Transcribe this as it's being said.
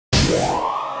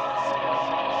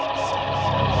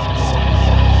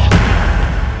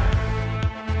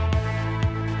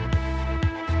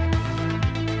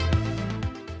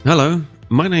Hello,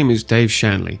 my name is Dave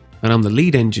Shanley, and I'm the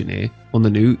lead engineer on the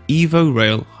new EVO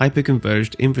Rail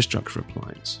Hyperconverged Infrastructure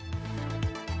Appliance.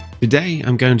 Today,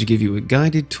 I'm going to give you a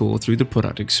guided tour through the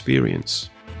product experience.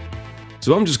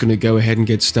 So I'm just going to go ahead and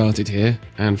get started here,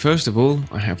 and first of all,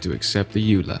 I have to accept the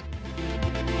EULA.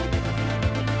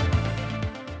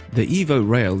 The EVO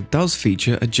Rail does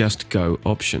feature a Just Go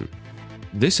option.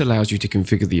 This allows you to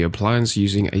configure the appliance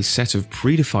using a set of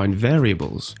predefined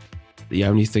variables. The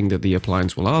only thing that the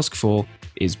appliance will ask for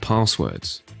is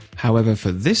passwords. However,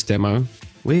 for this demo,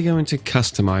 we're going to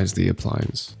customize the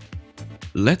appliance.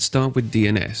 Let's start with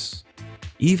DNS.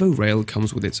 EVO Rail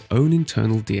comes with its own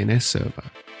internal DNS server.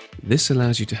 This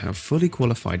allows you to have fully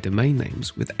qualified domain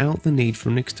names without the need for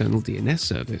an external DNS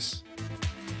service.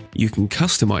 You can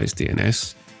customize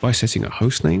DNS by setting a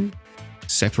hostname,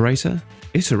 separator,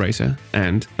 iterator,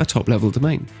 and a top-level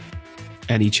domain.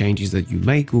 Any changes that you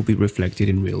make will be reflected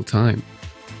in real time.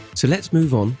 So let's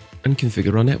move on and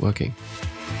configure our networking.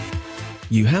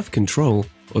 You have control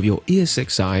of your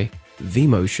ESXi,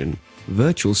 vMotion,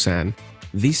 Virtual SAN,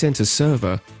 vCenter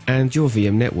server, and your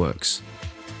VM networks.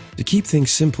 To keep things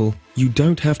simple, you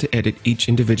don't have to edit each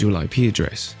individual IP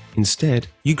address. Instead,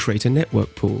 you create a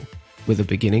network pool with a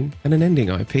beginning and an ending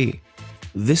IP.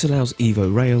 This allows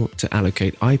EVO Rail to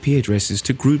allocate IP addresses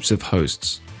to groups of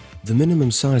hosts. The minimum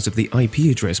size of the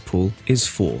IP address pool is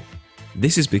 4.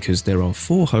 This is because there are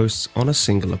 4 hosts on a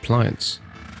single appliance.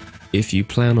 If you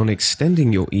plan on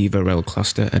extending your EVO Rail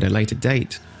cluster at a later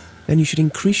date, then you should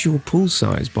increase your pool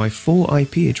size by 4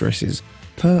 IP addresses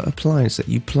per appliance that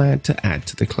you plan to add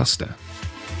to the cluster.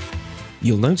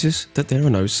 You'll notice that there are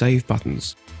no save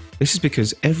buttons. This is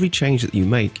because every change that you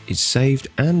make is saved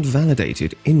and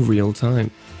validated in real time.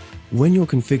 When your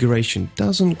configuration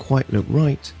doesn't quite look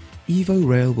right, EVO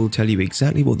Rail will tell you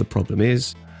exactly what the problem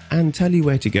is and tell you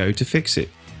where to go to fix it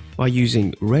by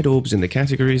using red orbs in the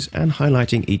categories and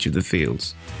highlighting each of the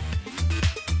fields.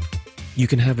 You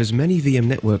can have as many VM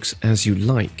networks as you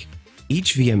like.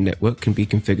 Each VM network can be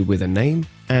configured with a name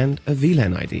and a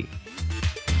VLAN ID.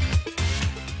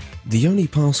 The only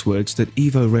passwords that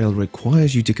EVO Rail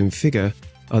requires you to configure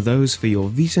are those for your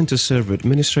vCenter Server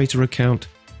Administrator account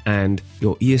and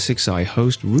your ESXi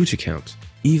host root account.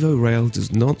 EVO Rail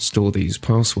does not store these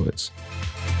passwords.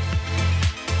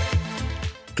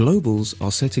 Globals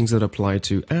are settings that apply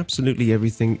to absolutely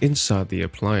everything inside the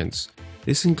appliance.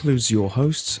 This includes your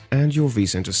hosts and your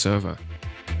vCenter server.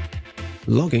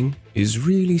 Logging is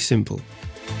really simple.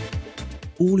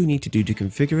 All you need to do to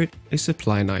configure it is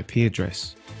supply an IP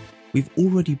address. We've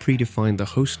already predefined the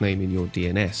hostname in your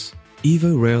DNS.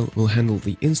 EVO Rail will handle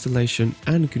the installation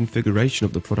and configuration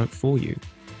of the product for you,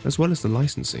 as well as the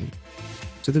licensing.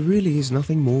 So there really is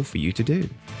nothing more for you to do.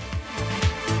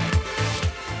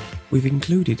 We've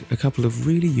included a couple of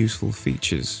really useful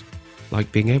features,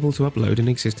 like being able to upload an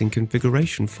existing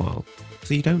configuration file,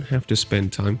 so you don't have to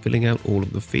spend time filling out all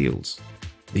of the fields.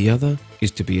 The other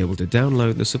is to be able to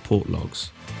download the support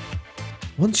logs.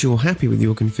 Once you're happy with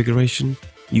your configuration,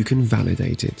 you can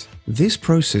validate it. This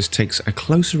process takes a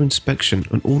closer inspection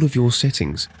on all of your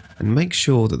settings and makes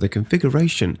sure that the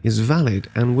configuration is valid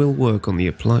and will work on the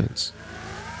appliance.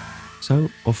 So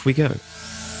off we go.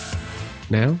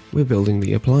 Now we're building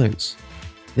the appliance.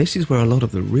 This is where a lot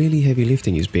of the really heavy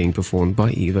lifting is being performed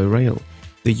by EVO Rail.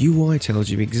 The UI tells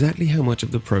you exactly how much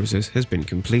of the process has been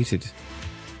completed.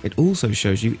 It also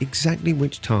shows you exactly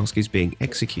which task is being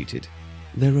executed.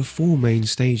 There are 4 main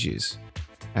stages.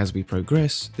 As we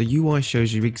progress, the UI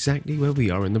shows you exactly where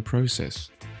we are in the process.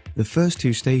 The first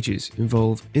 2 stages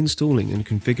involve installing and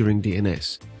configuring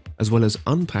DNS, as well as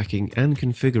unpacking and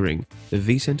configuring the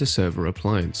vCenter server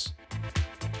appliance.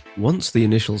 Once the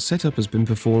initial setup has been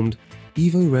performed,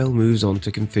 EVO Rail moves on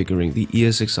to configuring the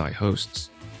ESXi hosts.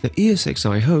 The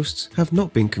ESXi hosts have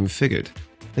not been configured.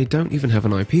 They don't even have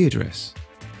an IP address.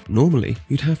 Normally,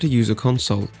 you'd have to use a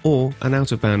console or an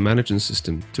out-of-band management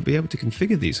system to be able to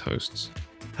configure these hosts.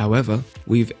 However,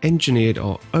 we've engineered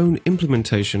our own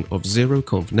implementation of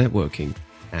zero-conf networking,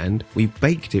 and we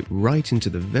baked it right into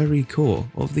the very core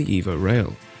of the EVO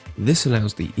Rail. This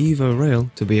allows the EVO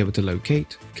Rail to be able to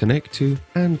locate, connect to,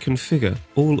 and configure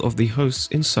all of the hosts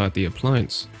inside the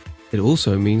appliance. It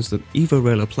also means that EVO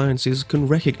Rail appliances can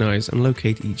recognize and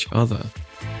locate each other.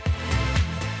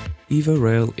 EVO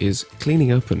Rail is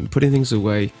cleaning up and putting things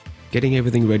away, getting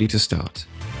everything ready to start.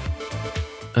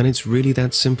 And it's really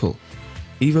that simple.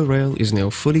 EVO Rail is now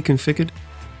fully configured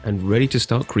and ready to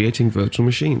start creating virtual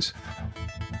machines.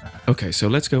 Okay, so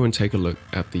let's go and take a look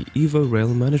at the EVO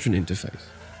Rail management interface.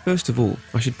 First of all,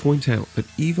 I should point out that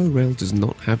EVO Rail does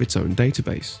not have its own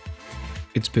database.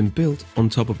 It's been built on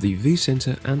top of the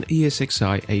vCenter and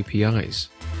ESXi APIs.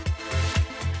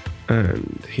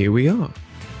 And here we are.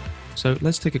 So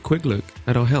let's take a quick look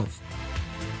at our health.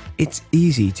 It's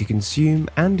easy to consume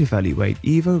and evaluate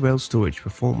EVO Rail storage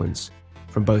performance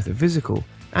from both a physical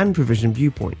and provision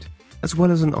viewpoint, as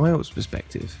well as an IOPS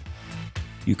perspective.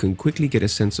 You can quickly get a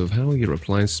sense of how your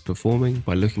appliance is performing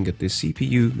by looking at the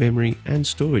CPU, memory, and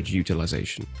storage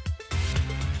utilization.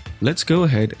 Let's go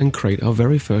ahead and create our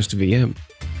very first VM.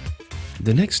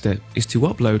 The next step is to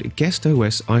upload a guest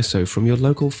OS ISO from your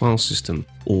local file system,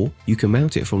 or you can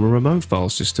mount it from a remote file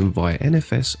system via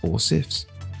NFS or CIFS.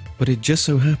 But it just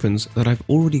so happens that I've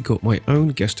already got my own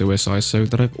guest OS ISO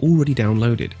that I've already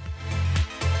downloaded.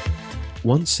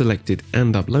 Once selected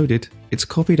and uploaded, it's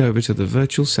copied over to the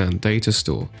Virtual SAN data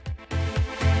store.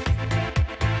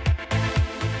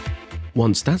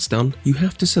 Once that's done, you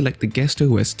have to select the guest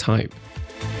OS type.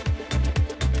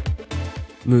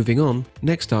 Moving on,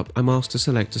 next up I'm asked to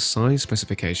select a size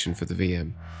specification for the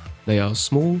VM. They are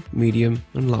small, medium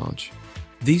and large.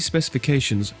 These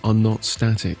specifications are not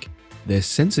static. They're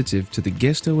sensitive to the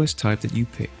guest OS type that you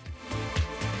picked.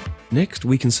 Next,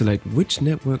 we can select which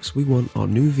networks we want our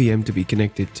new VM to be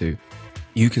connected to.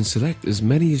 You can select as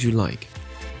many as you like.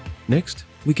 Next,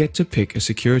 we get to pick a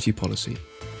security policy.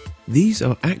 These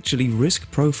are actually risk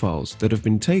profiles that have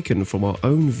been taken from our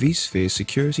own vSphere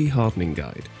security hardening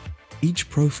guide. Each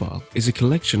profile is a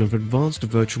collection of advanced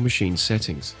virtual machine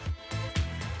settings.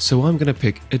 So I'm going to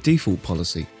pick a default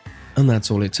policy. And that's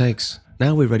all it takes.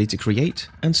 Now we're ready to create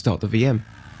and start the VM.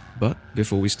 But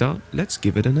before we start, let's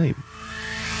give it a name.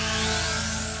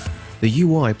 The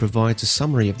UI provides a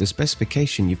summary of the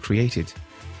specification you've created.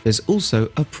 There's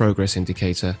also a progress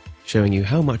indicator showing you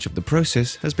how much of the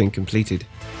process has been completed.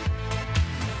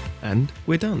 And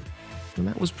we're done. And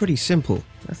that was pretty simple,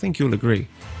 I think you'll agree.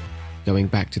 Going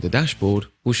back to the dashboard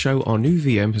will show our new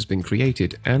VM has been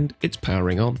created and it's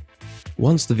powering on.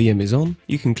 Once the VM is on,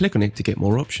 you can click on it to get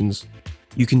more options.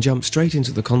 You can jump straight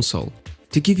into the console.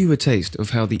 To give you a taste of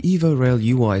how the EVO Rail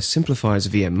UI simplifies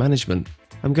VM management,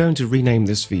 I'm going to rename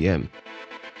this VM.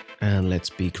 And let's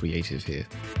be creative here.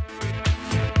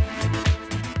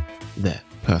 There,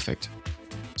 perfect.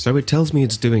 So it tells me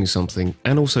it's doing something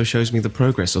and also shows me the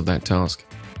progress of that task.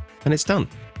 And it's done.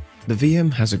 The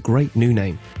VM has a great new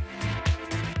name.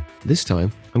 This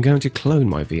time, I'm going to clone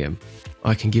my VM.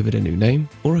 I can give it a new name,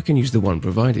 or I can use the one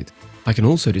provided. I can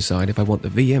also decide if I want the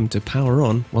VM to power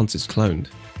on once it's cloned.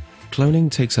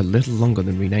 Cloning takes a little longer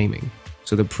than renaming,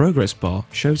 so the progress bar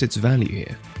shows its value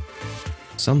here.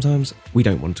 Sometimes we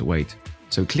don't want to wait,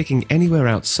 so clicking anywhere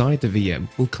outside the VM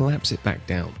will collapse it back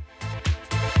down.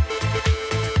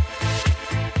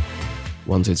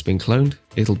 Once it's been cloned,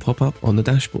 it'll pop up on the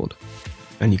dashboard,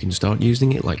 and you can start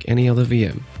using it like any other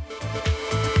VM.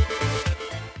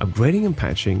 Upgrading and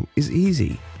patching is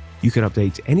easy. You can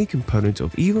update any component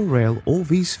of EVO Rail or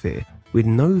vSphere with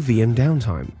no VM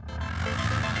downtime.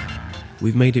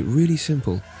 We've made it really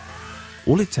simple.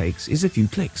 All it takes is a few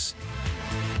clicks.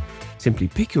 Simply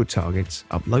pick your targets,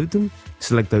 upload them,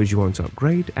 select those you want to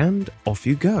upgrade, and off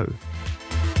you go.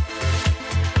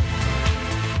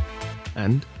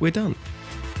 And we're done.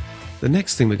 The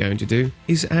next thing we're going to do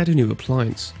is add a new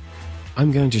appliance.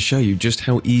 I'm going to show you just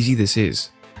how easy this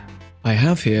is. I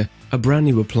have here a brand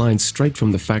new appliance straight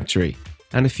from the factory,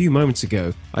 and a few moments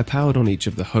ago I powered on each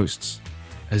of the hosts.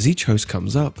 As each host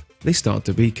comes up, they start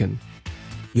to beacon.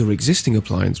 Your existing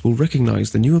appliance will recognize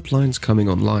the new appliance coming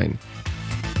online.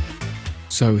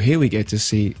 So here we get to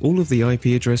see all of the IP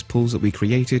address pools that we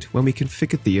created when we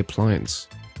configured the appliance.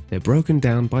 They're broken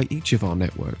down by each of our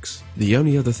networks. The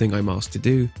only other thing I'm asked to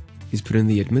do is put in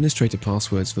the administrator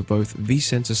passwords for both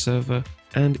vCenter Server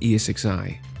and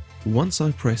ESXi. Once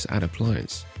I press Add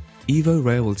Appliance, EVO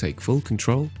Rail will take full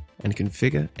control and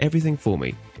configure everything for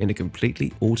me in a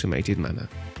completely automated manner.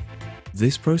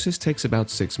 This process takes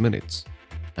about 6 minutes,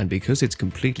 and because it's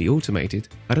completely automated,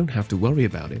 I don't have to worry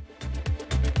about it.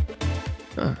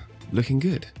 Looking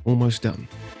good, almost done.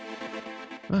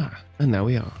 And now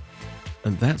we are.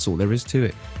 And that's all there is to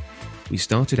it. We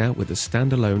started out with a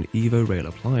standalone EVO Rail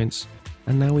appliance,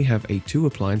 and now we have a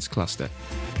 2-appliance cluster.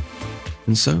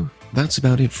 And so, that's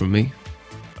about it from me.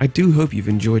 I do hope you've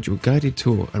enjoyed your guided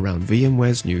tour around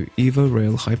VMware's new EVO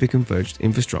Rail Hyperconverged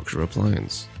Infrastructure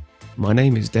Appliance. My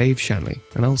name is Dave Shanley,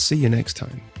 and I'll see you next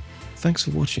time. Thanks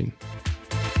for watching.